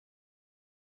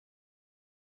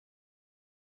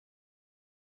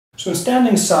So in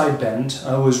standing side bend,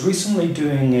 I was recently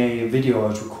doing a video. I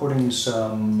was recording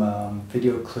some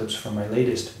video clips for my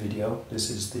latest video.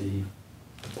 This is the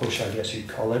push, I guess you'd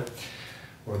call it,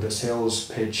 or the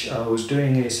sales pitch. I was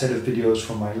doing a set of videos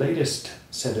for my latest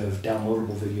set of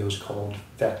downloadable videos called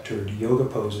Vectored Yoga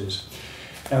Poses.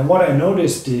 And what I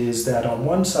noticed is that on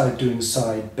one side doing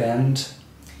side bend,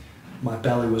 my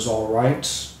belly was all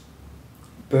right,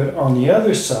 but on the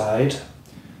other side,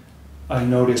 I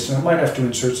noticed, and I might have to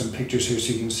insert some pictures here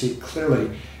so you can see it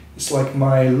clearly, it's like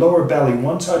my lower belly,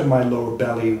 one side of my lower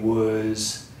belly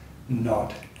was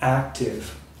not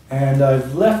active. And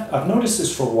I've noticed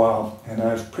this for a while, and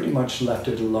I've pretty much left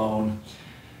it alone.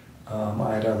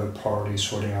 I had other priorities,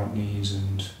 sorting out knees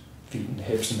and feet and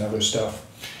hips and other stuff.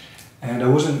 And I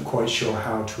wasn't quite sure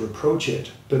how to approach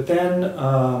it. But then,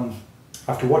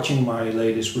 after reviewing my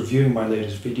latest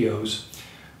videos,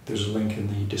 there's a link in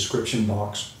the description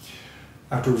box.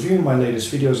 After reviewing my latest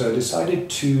videos, I decided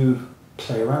to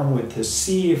play around with to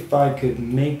see if I could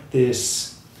make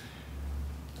this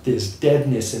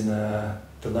deadness in the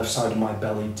left side of my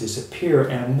belly disappear.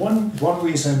 And one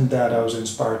reason that I was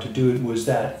inspired to do it was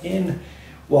that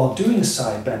while doing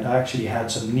side bend, I actually had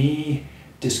some knee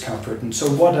discomfort. And so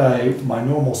my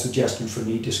normal suggestion for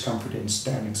knee discomfort in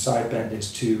standing side bend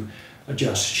is to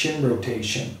adjust shin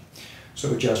rotation.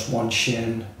 So adjust one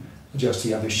shin, adjust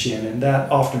the other shin, and that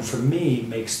often for me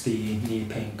makes the knee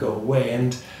pain go away.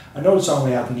 And I notice I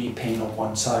only have knee pain on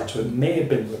one side, so it may have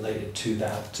been related to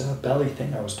that belly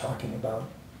thing I was talking about.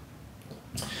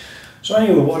 So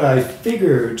anyway, what I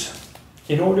figured,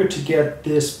 in order to get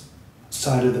this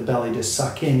side of the belly to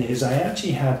suck in, is I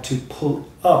actually had to pull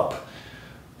up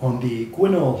on the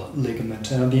inguinal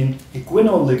ligament. And the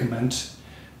inguinal ligament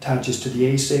attaches to the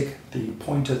ASIC, the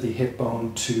point of the hip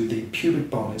bone, to the pubic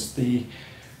bone. It's the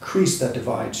crease that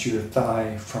divides your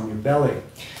thigh from your belly.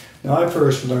 Now, I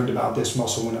first learned about this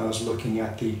muscle when I was looking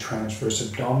at the transverse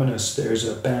abdominis. There's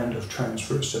a band of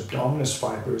transverse abdominis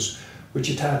fibers which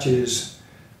attaches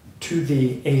to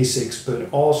the ASICs,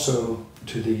 but also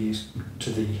to the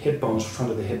hip bones,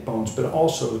 front of the hip bones, but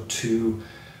also to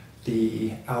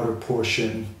the outer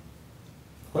portion,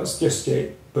 let's just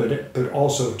say, but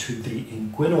also to the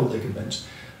inguinal ligament.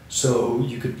 So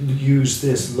you could use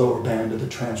this lower band of the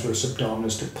transverse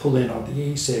abdominis to pull in on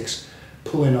the ASICs,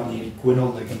 pull in on the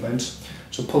inguinal ligament.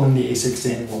 So pulling the ASICs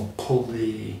in will pull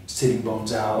the sitting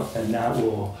bones out, and that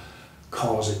will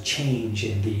cause a change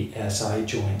in the SI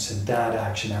joints, and that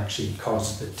action actually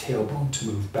causes the tailbone to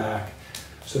move back.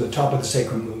 So the top of the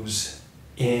sacrum moves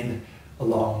in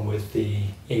along with the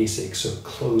ASIC, so it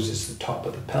closes the top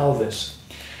of the pelvis.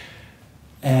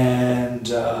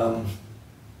 And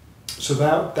so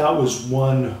that was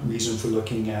one reason for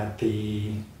looking at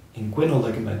the inguinal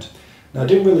ligament. Now, I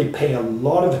didn't really pay a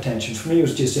lot of attention. For me, it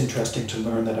was just interesting to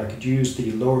learn that I could use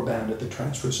the lower band of the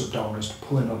transverse abdominis to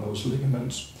pull in on those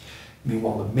ligaments.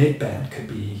 Meanwhile, the mid band could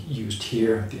be used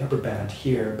here, the upper band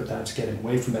here, but that's getting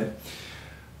away from it.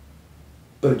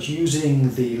 But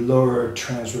using the lower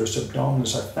transverse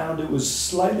abdominis, I found it was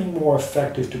slightly more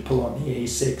effective to pull on the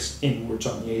ASICs, inwards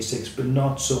on the ASICs, but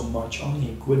not so much on the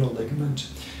inguinal ligament.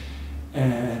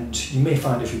 And you may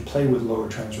find if you play with lower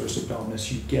transverse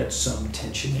abdominis, you get some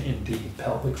tension in the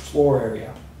pelvic floor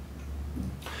area.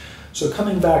 So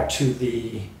coming back to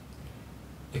the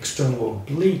external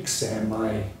obliques and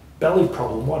my belly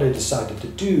problem, what I decided to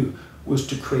do was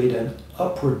to create an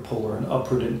upward pull, or an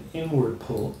upward and inward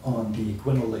pull on the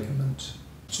inguinal ligament.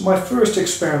 So my first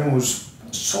experiment was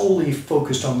solely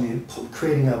focused on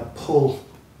creating a pull,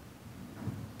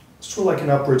 sort of like an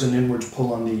upwards and inwards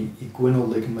pull on the inguinal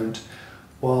ligament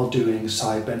while doing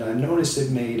side bend. I noticed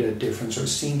it made a difference, or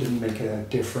seemed to make a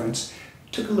difference.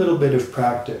 It took a little bit of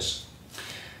practice.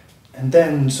 And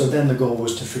then the goal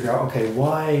was to figure out, okay,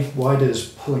 why does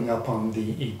pulling up on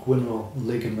the inguinal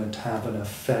ligament have an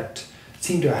effect? It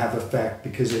seemed to have effect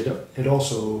because it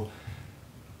also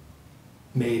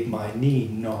made my knee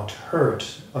not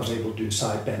hurt. I was able to do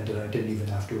side bend, and I didn't even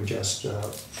have to adjust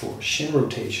for shin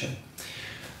rotation.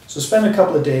 So I spent a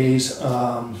couple of days.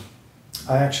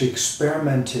 I actually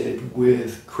experimented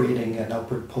with creating an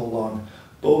upward pull on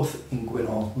both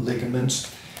inguinal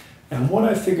ligaments. And what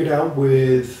I figured out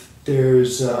if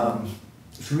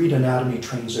you read anatomy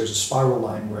trains, there's a spiral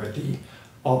line where the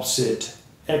opposite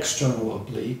external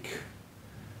oblique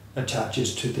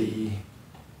attaches to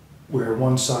where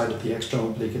one side of the external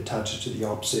oblique attaches to the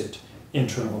opposite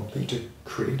internal oblique to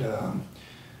create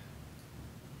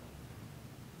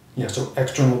so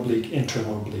external oblique,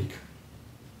 internal oblique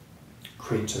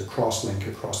creates a cross link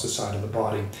across the side of the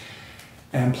body.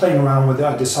 And playing around with it,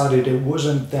 I decided it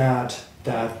wasn't that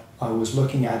I was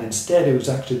looking at. Instead, it was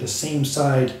actually the same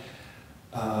side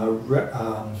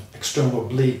external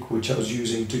oblique, which I was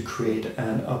using to create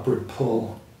an upward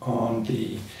pull on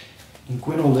the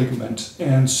inguinal ligament.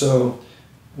 And so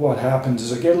what happens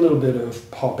is I get a little bit of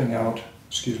popping out,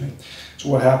 excuse me. So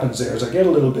what happens there is I get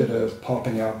a little bit of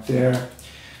popping out there.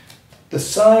 The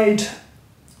side,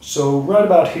 so right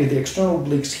about here, the external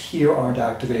obliques here aren't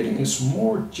activating. It's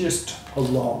more just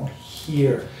along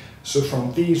here. So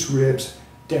from these ribs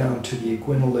down to the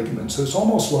inguinal ligament. So it's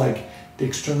almost like the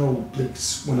external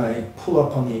obliques, when I pull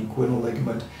up on the inguinal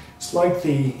ligament, it's like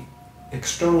the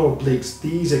external obliques,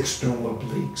 these external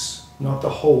obliques, not the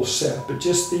whole set, but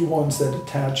just the ones that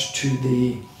attach to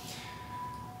the,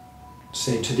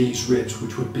 say to these ribs,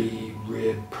 which would be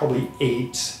rib probably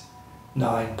 8,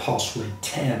 9, possibly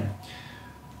 10.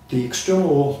 The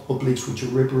external obliques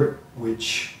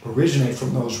which originate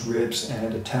from those ribs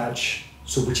and attach,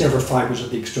 so whichever fibers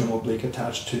of the external oblique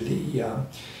attach to the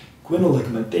inguinal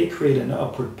ligament, they create an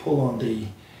upward pull on the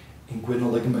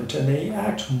inguinal ligament, and they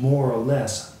act more or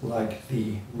less like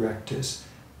the rectus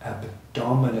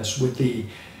abdominis,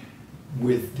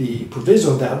 with the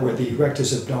proviso that where the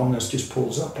rectus abdominis just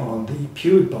pulls up on the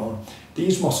pubic bone,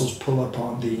 these muscles pull up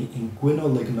on the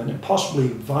inguinal ligament, and possibly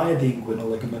via the inguinal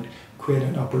ligament create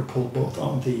an upward pull both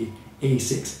on the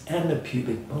ASICs and the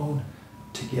pubic bone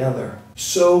together.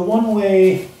 So one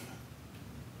way,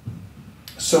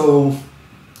 so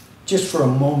just for a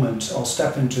moment, I'll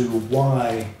step into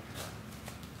why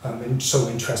I'm so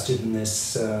interested in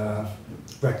this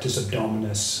rectus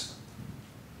abdominis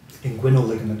inguinal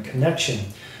ligament connection.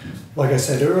 Like I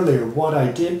said earlier, what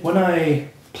I did when I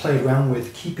played around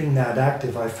with keeping that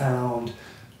active, I found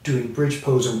doing bridge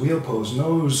pose and wheel pose, and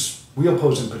those wheel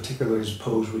pose in particular is a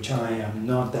pose which I am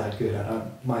not that good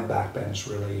at. My back bends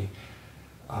really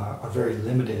are very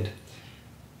limited.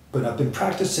 But I've been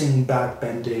practicing back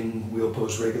bending wheel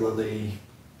pose regularly,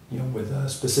 you know, with a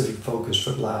specific focus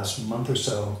for the last month or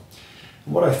so.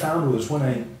 And what I found was when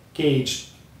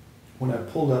I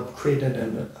pulled up, created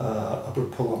an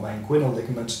upward pull on my inguinal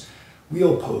ligaments,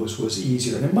 wheel pose was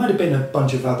easier. And it might have been a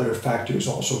bunch of other factors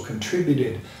also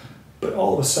contributed, but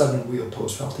all of a sudden wheel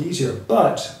pose felt easier.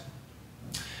 But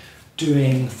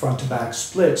doing front to back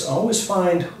splits, I always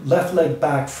find left leg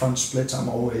back front splits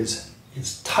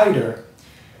it's tighter.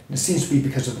 And it seems to be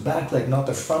because of the back leg, not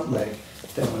the front leg,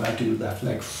 than when I do left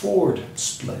leg forward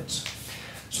splits.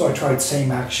 So I tried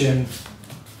same action,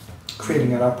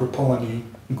 creating an upward pull on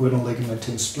the inguinal ligament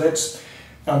in splits.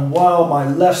 And while my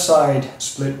left side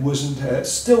split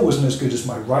still wasn't as good as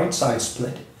my right side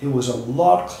split, it was a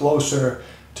lot closer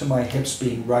to my hips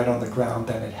being right on the ground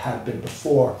than it had been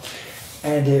before.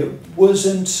 And there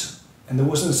wasn't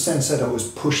a sense that I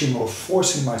was pushing or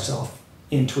forcing myself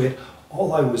into it.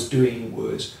 All I was doing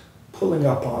was pulling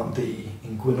up on the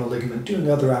inguinal ligament, doing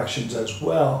other actions as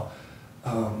well.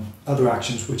 Other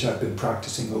actions which I've been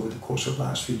practicing over the course of the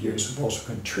last few years have also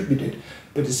contributed,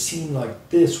 but it seemed like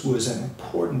this was an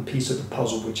important piece of the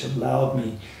puzzle which allowed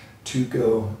me to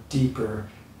go deeper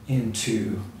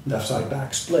into left side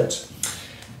back splits.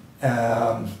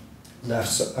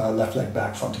 Left leg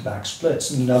back, front to back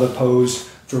splits. And another pose,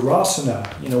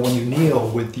 Virasana, you know, when you kneel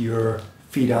with your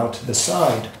feet out to the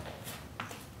side.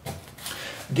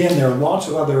 Again, there are lots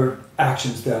of other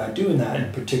actions that I do in that,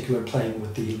 in particular playing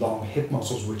with the long hip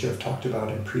muscles, which I've talked about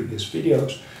in previous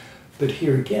videos. But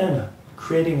here again,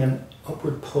 creating an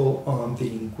upward pull on the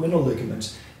inguinal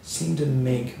ligaments seemed to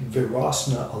make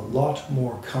Virasana a lot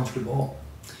more comfortable.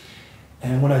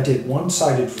 And when I did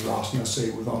one-sided Virasana, say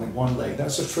with only one leg,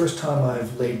 that's the first time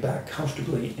I've laid back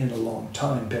comfortably in a long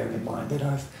time, bearing in mind that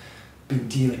I've been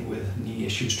dealing with knee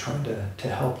issues, trying to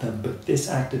help them. But this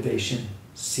activation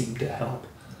seemed to help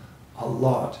a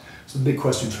lot. So the big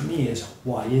question for me is,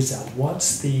 why is that?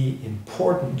 What's the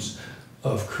importance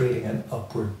of creating an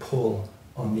upward pull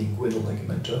on the inguinal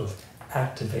ligament, of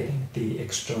activating the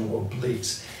external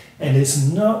obliques? And it's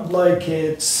not like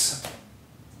it's,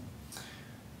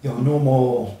 you know, a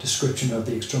normal description of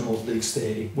the external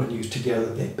obliques. When used together,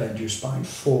 they bend your spine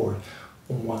forward.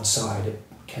 On one side, it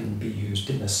can be used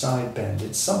in a side bend.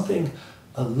 It's something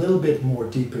a little bit more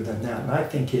deeper than that. And I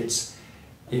think it's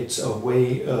a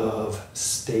way of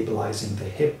stabilizing the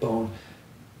hip bone,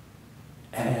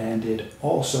 and it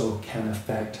also can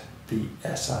affect the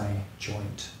SI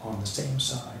joint on the same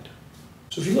side.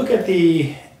 So if you look at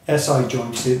the SI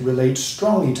joints, it relates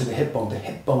strongly to the hip bone. The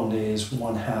hip bone is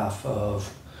one half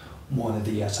of one of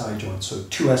the SI joints. So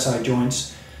two SI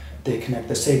joints, they connect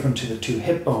the sacrum to the two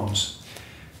hip bones.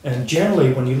 And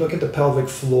generally, when you look at the pelvic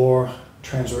floor,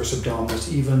 transverse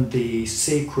abdominis, even the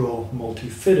sacral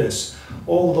multifidus,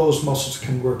 all those muscles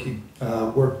can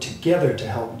work together to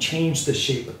help change the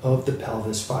shape of the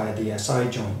pelvis via the SI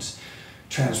joints.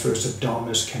 transverse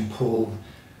abdominis can pull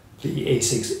the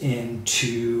ASICs in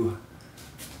to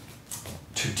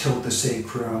tilt the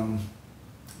sacrum,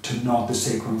 to nod the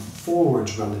sacrum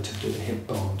forwards relative to the hip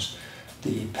bones.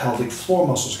 The pelvic floor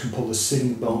muscles can pull the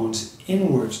sitting bones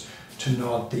inwards to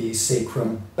nod the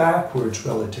sacrum backwards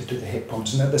relative to the hip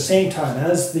bones. And at the same time,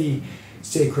 as the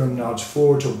sacrum nods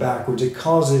forwards or backwards, it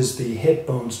causes the hip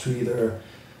bones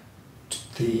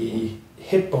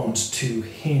to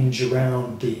hinge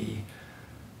around the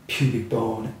pubic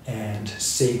bone and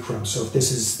sacrum. So if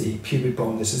this is the pubic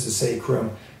bone, this is the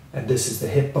sacrum, and this is the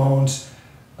hip bones,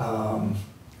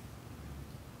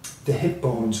 the hip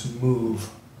bones move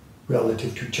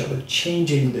relative to each other,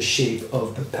 changing the shape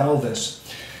of the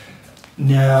pelvis.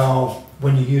 Now,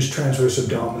 when you use transverse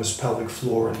abdominis, pelvic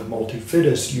floor, and the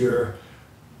multifidus, you're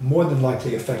more than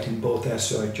likely affecting both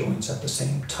SI joints at the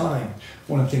same time.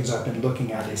 One of the things I've been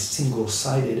looking at is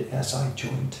single-sided SI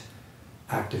joint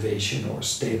activation or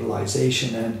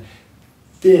stabilization, and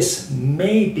this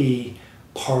may be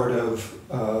part of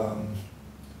or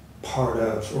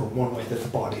one way that the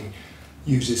body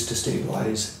uses to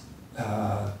stabilize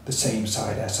the same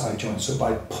side SI joint. So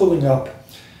by pulling up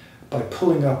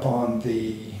on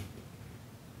the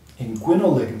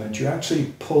inguinal ligament, you're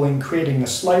actually creating a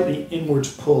slightly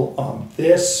inwards pull on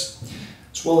this,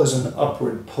 as well as an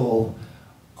upward pull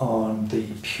on the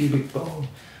pubic bone.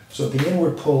 So the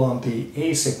inward pull on the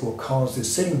ASIC will cause the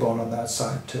sitting bone on that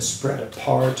side to spread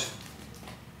apart.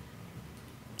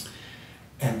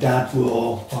 And that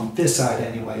will, on this side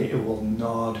anyway, it will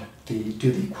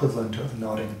do the equivalent of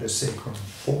nodding the sacrum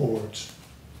forwards.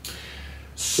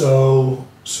 So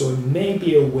it may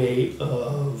be a way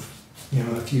of,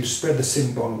 if you spread the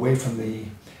sitting bone away from the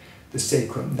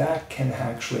sacrum, that can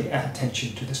actually add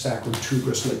tension to the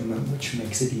sacrotuberous ligament, which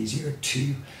makes it easier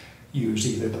to use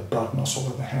either the butt muscle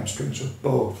or the hamstrings or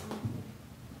both.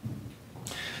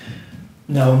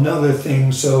 Now another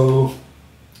thing, so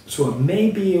it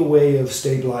may be a way of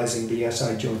stabilizing the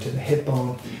SI joint and the hip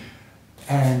bone,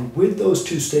 and with those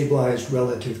two stabilized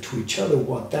relative to each other,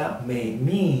 what that may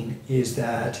mean is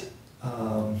that,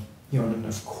 and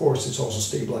of course it's also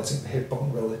stabilizing the hip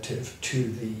bone relative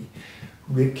to the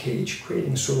rib cage,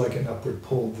 creating sort of like an upward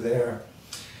pull there.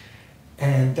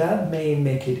 And that may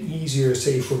make it easier,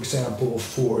 say for example,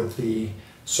 for the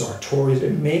sartorius.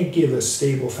 It may give a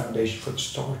stable foundation for the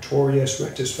sartorius,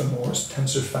 rectus, femoris,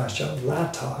 tensor, fascia,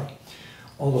 latae.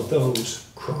 All of those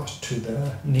cross to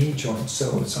the knee joint.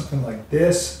 So it's something like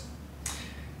this.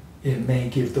 It may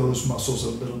give those muscles a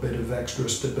little bit of extra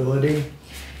stability.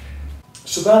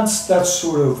 So that's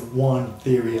sort of one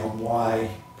theory on why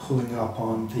pulling up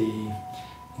on the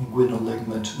inguinal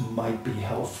ligament might be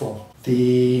helpful.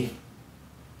 The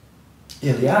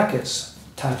iliacus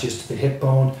attaches to the hip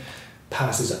bone,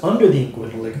 passes under the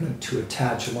inguinal ligament to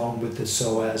attach along with the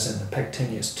psoas and the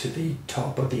pectineus to the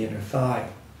top of the inner thigh,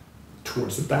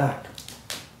 towards the back.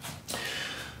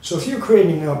 So if you're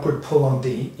creating an upward pull on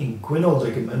the inguinal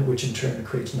ligament, which in turn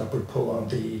creates an upward pull on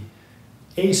the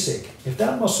ASIC,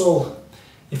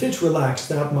 if it's relaxed,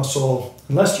 that muscle,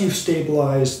 unless you've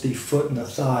stabilized the foot and the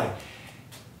thigh,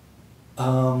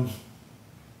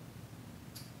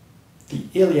 the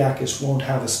iliacus won't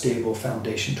have a stable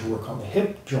foundation to work on the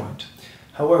hip joint.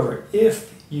 However,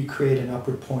 if you create an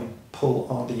upward pull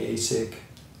on the ASIC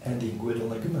and the inguinal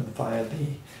ligament via the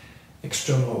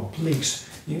external obliques,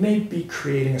 you may be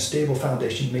creating a stable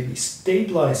foundation, you may be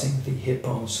stabilizing the hip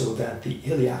bone so that the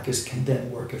iliacus can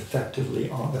then work effectively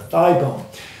on the thigh bone.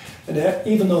 And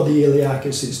even though the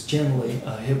iliacus is generally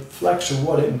a hip flexor,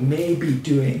 what it may be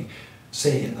doing,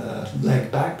 say in the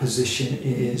leg back position,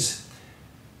 is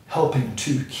helping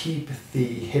to keep the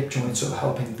hip joint, so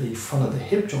helping the front of the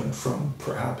hip joint from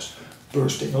perhaps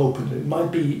bursting open. It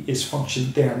might be its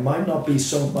function there. It might not be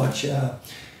so much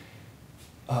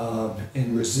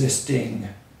in resisting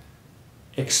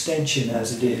extension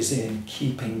as it is in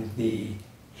keeping the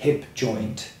hip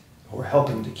joint, or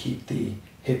helping to keep the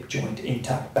hip joint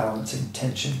intact, balancing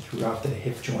tension throughout the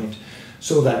hip joint,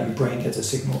 so that your brain gets a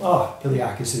signal,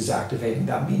 iliacus is activating,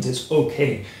 that means it's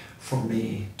okay for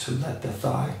me to let the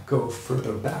thigh go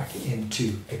further back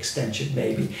into extension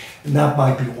maybe. And that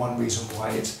might be one reason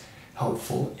why it's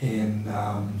helpful in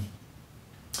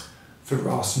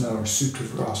Virasana or Supta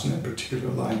Virasana in particular,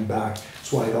 lying back.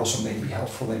 That's why it also may be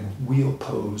helpful in wheel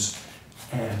pose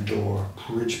and or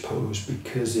bridge pose,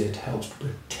 because it helps to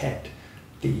protect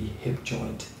the hip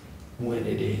joint when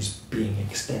it is being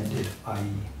extended, i.e.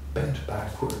 bent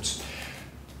backwards.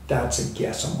 That's a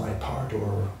guess on my part,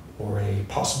 or a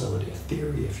possibility, a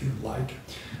theory if you like.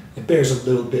 It bears a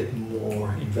little bit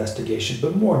more investigation,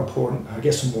 but more important, I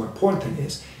guess the more important thing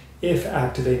is, if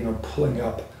activating or pulling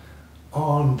up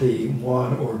on the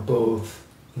one or both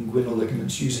inguinal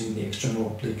ligaments using the external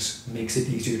obliques makes it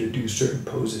easier to do certain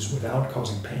poses without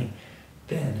causing pain,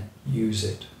 then use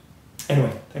it.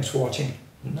 Anyway, thanks for watching.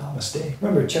 Namaste.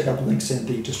 Remember, check out the links in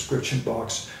the description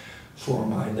box for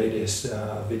my latest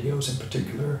videos, in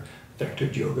particular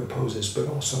vectored yoga poses, but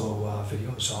also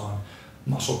videos on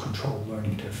muscle control,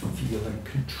 learning to feel and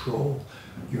control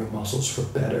your muscles for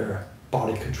better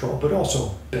body control, but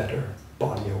also better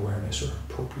body awareness or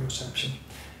proprioception.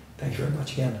 Thank you very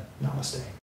much again. Namaste.